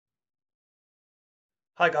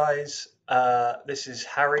Hi guys, this is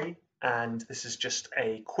Harry and this is just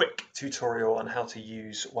a quick tutorial on how to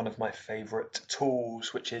use one of my favorite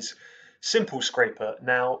tools, which is Simple Scraper.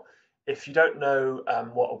 Now, if you don't know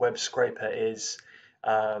what a web scraper is,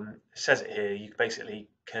 it says it here, you basically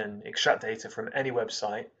can extract data from any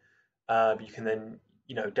website. You can then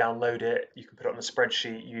download it, you can put it on a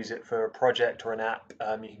spreadsheet, use it for a project or an app,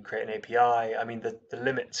 you can create an API. I mean, the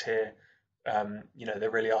limits here,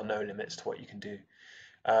 there really are no limits to what you can do.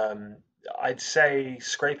 Um, I'd say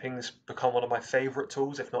scraping's become one of my favorite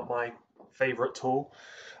tools, if not my favorite tool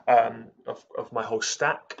of my whole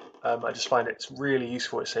stack. I just find it's really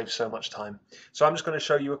useful. It saves so much time. So I'm just going to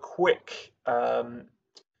show you a quick kind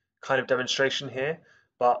of demonstration here,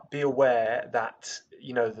 but be aware that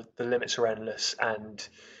the limits are endless and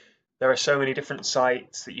there are so many different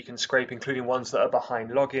sites that you can scrape, including ones that are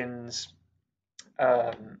behind logins.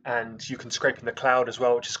 And you can scrape in the cloud as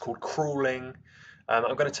well, which is called crawling. I'm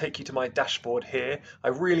going to take you to my dashboard here. I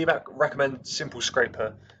really recommend Simple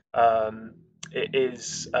Scraper. It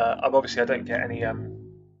is. Obviously I don't get any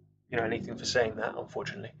anything for saying that,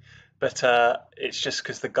 unfortunately. But it's just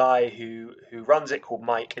because the guy who runs it, called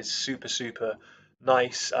Mike, is super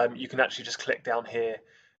nice. You can actually just click down here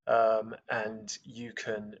and you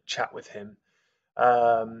can chat with him.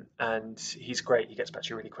 And he's great. He gets back to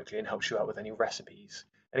you really quickly and helps you out with any recipes.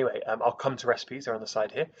 Anyway, I'll come to recipes. They're on the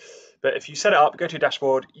side here. But if you set it up, go to your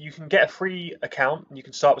dashboard, you can get a free account and you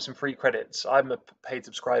can start with some free credits. I'm a paid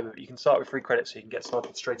subscriber, but you can start with free credits so you can get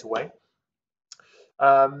started straight away.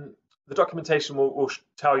 The documentation will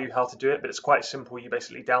tell you how to do it, but it's quite simple. You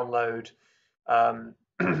basically download um,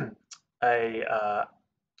 a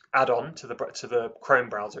add-on to the Chrome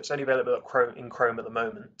browser. It's only available in Chrome at the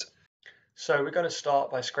moment. So we're going to start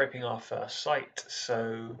by scraping our first site.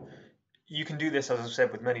 So you can do this, as I've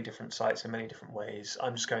said, with many different sites in many different ways.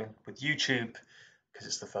 I'm just going with YouTube because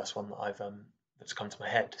it's the first one that that's come to my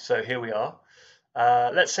head. So here we are.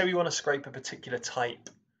 Let's say we want to scrape a particular type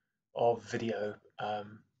of video.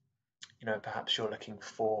 Perhaps you're looking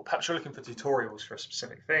for tutorials for a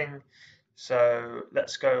specific thing. So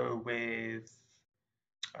let's go with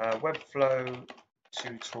Webflow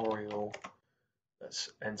tutorial. Let's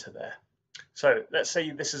enter there. So let's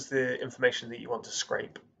say this is the information that you want to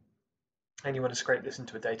scrape, and you want to scrape this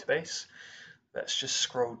into a database. Let's just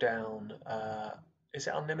scroll down. Is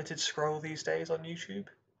it unlimited scroll these days on YouTube?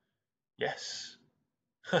 Yes.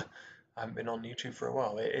 I haven't been on YouTube for a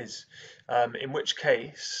while. It is. In which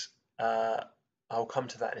case, I'll come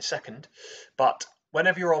to that in a second. But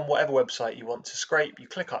whenever you're on whatever website you want to scrape, you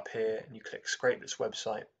click up here and you click scrape this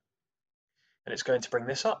website. And it's going to bring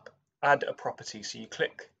this up. Add a property. So you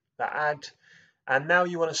click that add. And now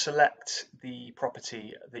you want to select the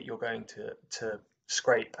property that you're going to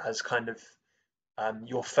scrape as kind of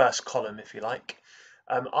your first column, if you like.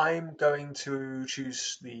 I'm going to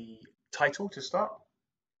choose the title to start.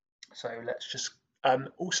 So let's just,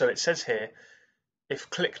 also it says here, if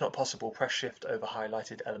click not possible, press shift over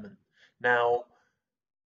highlighted element. Now,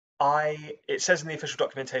 it says in the official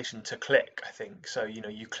documentation to click, I think. So,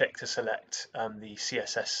 you click to select the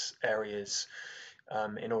CSS areas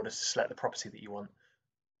in order to select the property that you want.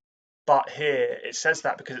 But here it says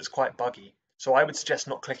that because it's quite buggy. So I would suggest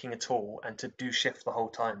not clicking at all and to do shift the whole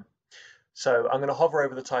time. So I'm going to hover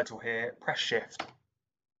over the title here, press shift.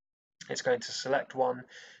 It's going to select one.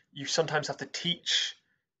 You sometimes have to teach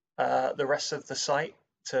the rest of the site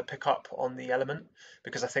to pick up on the element,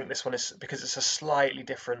 because I think this one is, because it's a slightly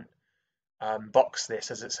different box this,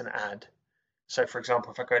 as it's an add. So for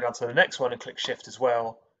example, if I go down to the next one and click shift as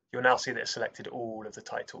well, you'll now see that it's selected all of the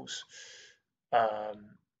titles.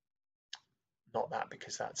 Not that,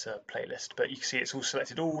 because that's a playlist, but you can see it's all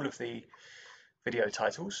selected all of the video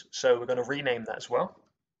titles. So we're going to rename that as well,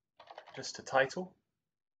 just to title,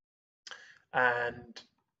 and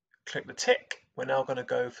click the tick. We're now going to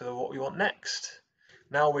go for what we want next.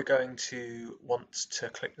 Now we're going to want to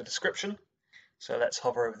click the description. So let's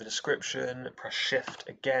hover over the description, press shift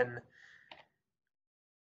again,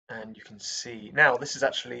 and you can see now this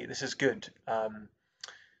is good.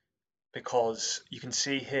 Because you can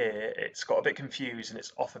see here it's got a bit confused and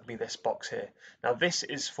it's offered me this box here. Now this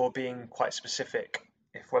is for being quite specific.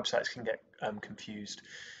 If websites can get confused,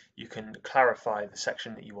 you can clarify the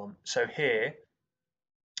section that you want. So here,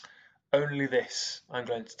 only this, I'm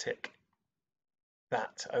going to tick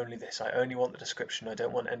that, only this. I only want the description. I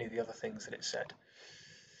don't want any of the other things that it said.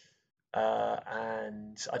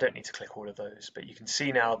 And I don't need to click all of those, but you can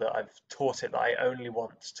see now that I've taught it that I only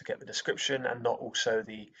want to get the description and not also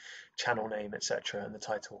the channel name, etc., and the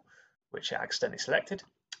title, which it accidentally selected.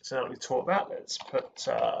 So now that we've taught that, let's put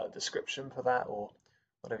description for that, or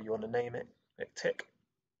whatever you want to name it. Click tick.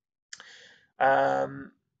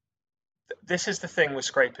 This is the thing with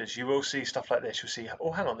scrapers. You will see stuff like this. You'll see,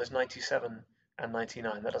 oh, hang on, there's 97 and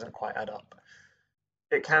 99. That doesn't quite add up.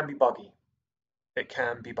 It can be buggy. It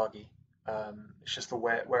can be buggy. It's just the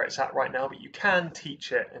where it's at right now, but you can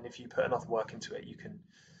teach it, and if you put enough work into it, you can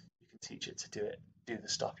teach it to do the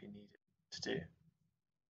stuff you need it to do.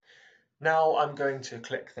 Now I'm going to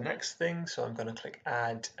click the next thing, so I'm going to click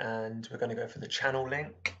add, and we're going to go for the channel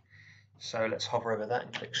link. So let's hover over that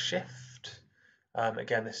and click shift.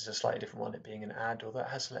 Again, this is a slightly different one, it being an add, although it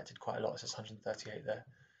has selected quite a lot. It says 138 there.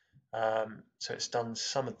 So it's done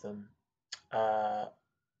some of them.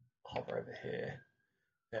 Hover over here.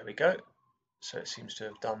 There we go. So it seems to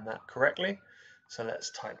have done that correctly. So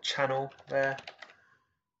let's type channel there.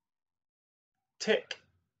 Tick.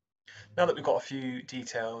 Now that we've got a few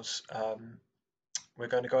details, we're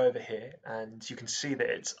going to go over here, and you can see that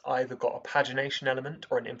it's either got a pagination element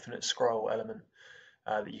or an infinite scroll element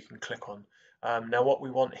that you can click on. Now what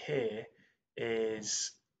we want here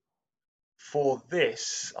is, for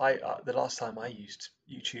this, the last time I used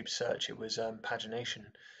YouTube search, it was pagination.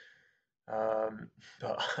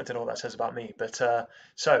 But I don't know what that says about me. But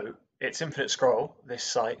so it's infinite scroll, this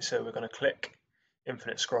site, so we're going to click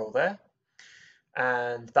infinite scroll there,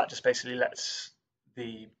 and that just basically lets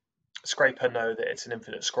the scraper know that it's an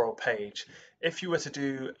infinite scroll page. If you were to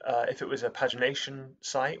do, if it was a pagination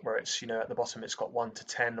site where it's, at the bottom it's got 1 to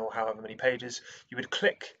 10 or however many pages, you would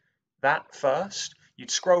click that first,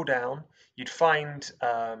 you'd scroll down, you'd find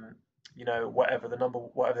whatever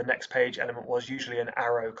the next page element was, usually an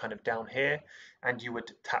arrow kind of down here, and you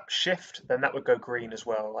would tap shift, then that would go green as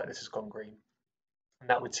well, like this has gone green. And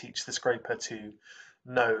that would teach the scraper to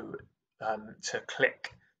know to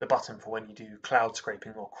click the button for when you do cloud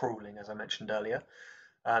scraping or crawling, as I mentioned earlier.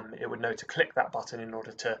 It would know to click that button in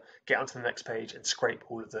order to get onto the next page and scrape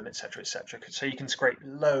all of them, etc., etc. So you can scrape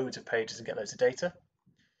loads of pages and get loads of data.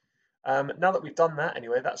 Now that we've done that,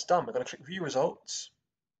 anyway, that's done. We're going to click View Results,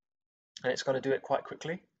 and it's going to do it quite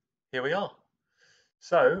quickly. Here we are.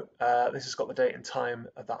 So this has got the date and time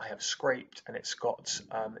that I have scraped, and it's got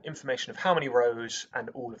information of how many rows and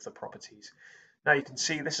all of the properties. Now you can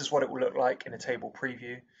see this is what it will look like in a table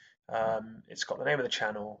preview. It's got the name of the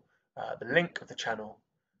channel, the link of the channel,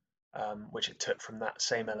 which it took from that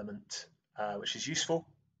same element, which is useful,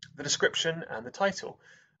 the description and the title.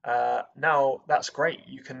 Now that's great.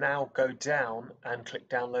 You can now go down and click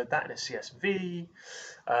download that in a CSV,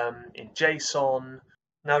 in JSON.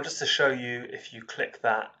 Now just to show you, if you click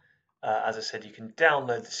that, as I said, you can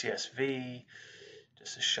download the CSV.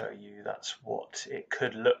 Just to show you that's what it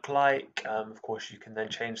could look like. Of course, you can then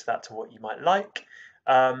change that to what you might like.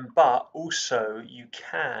 But also you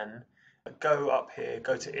can go up here,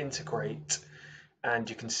 go to integrate, and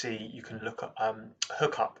you can see you can look up,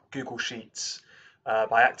 hook up Google Sheets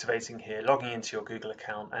by activating here, logging into your Google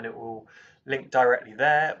account, and it will link directly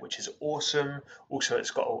there, which is awesome. Also, it's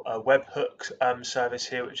got a webhook service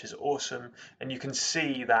here, which is awesome. And you can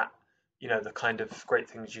see that the kind of great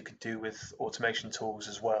things you could do with automation tools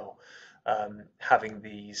as well. Having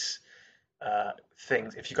these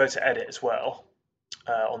things, if you go to edit as well,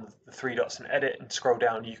 on the 3 dots and edit and scroll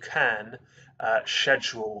down, you can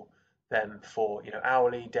schedule them for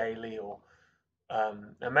hourly, daily, or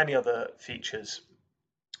and many other features,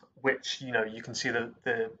 which you can see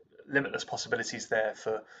the limitless possibilities there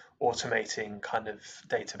for automating kind of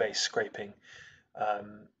database scraping.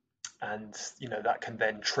 And that can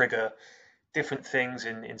then trigger different things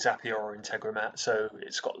in Zapier or Integromat, so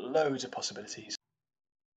it's got loads of possibilities.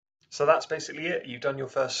 So that's basically it. You've done your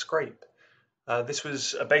first scrape. This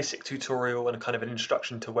was a basic tutorial and a kind of an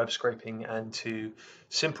introduction to web scraping and to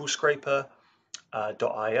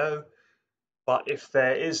simplescraper.io. But if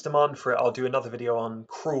there is demand for it, I'll do another video on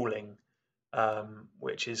crawling,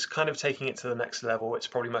 which is kind of taking it to the next level. It's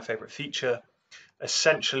probably my favorite feature.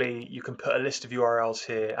 Essentially, you can put a list of URLs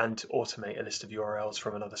here and automate a list of URLs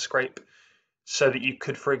from another scrape, so that you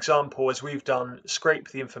could, for example, as we've done, scrape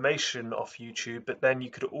the information off YouTube, but then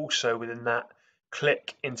you could also, within that,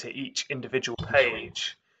 click into each individual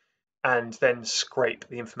page and then scrape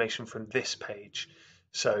the information from this page.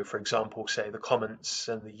 So, for example, say the comments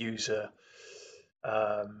and the user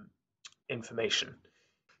information.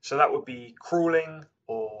 So that would be crawling,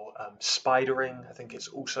 or spidering, I think it's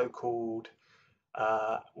also called,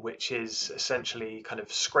 which is essentially kind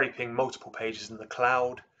of scraping multiple pages in the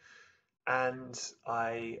cloud. And as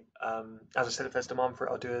I said, if there's demand for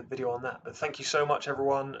it, I'll do a video on that. But thank you so much,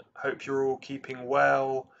 everyone. Hope you're all keeping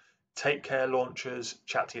well. Take care, launchers.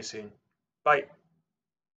 Chat to you soon. Bye.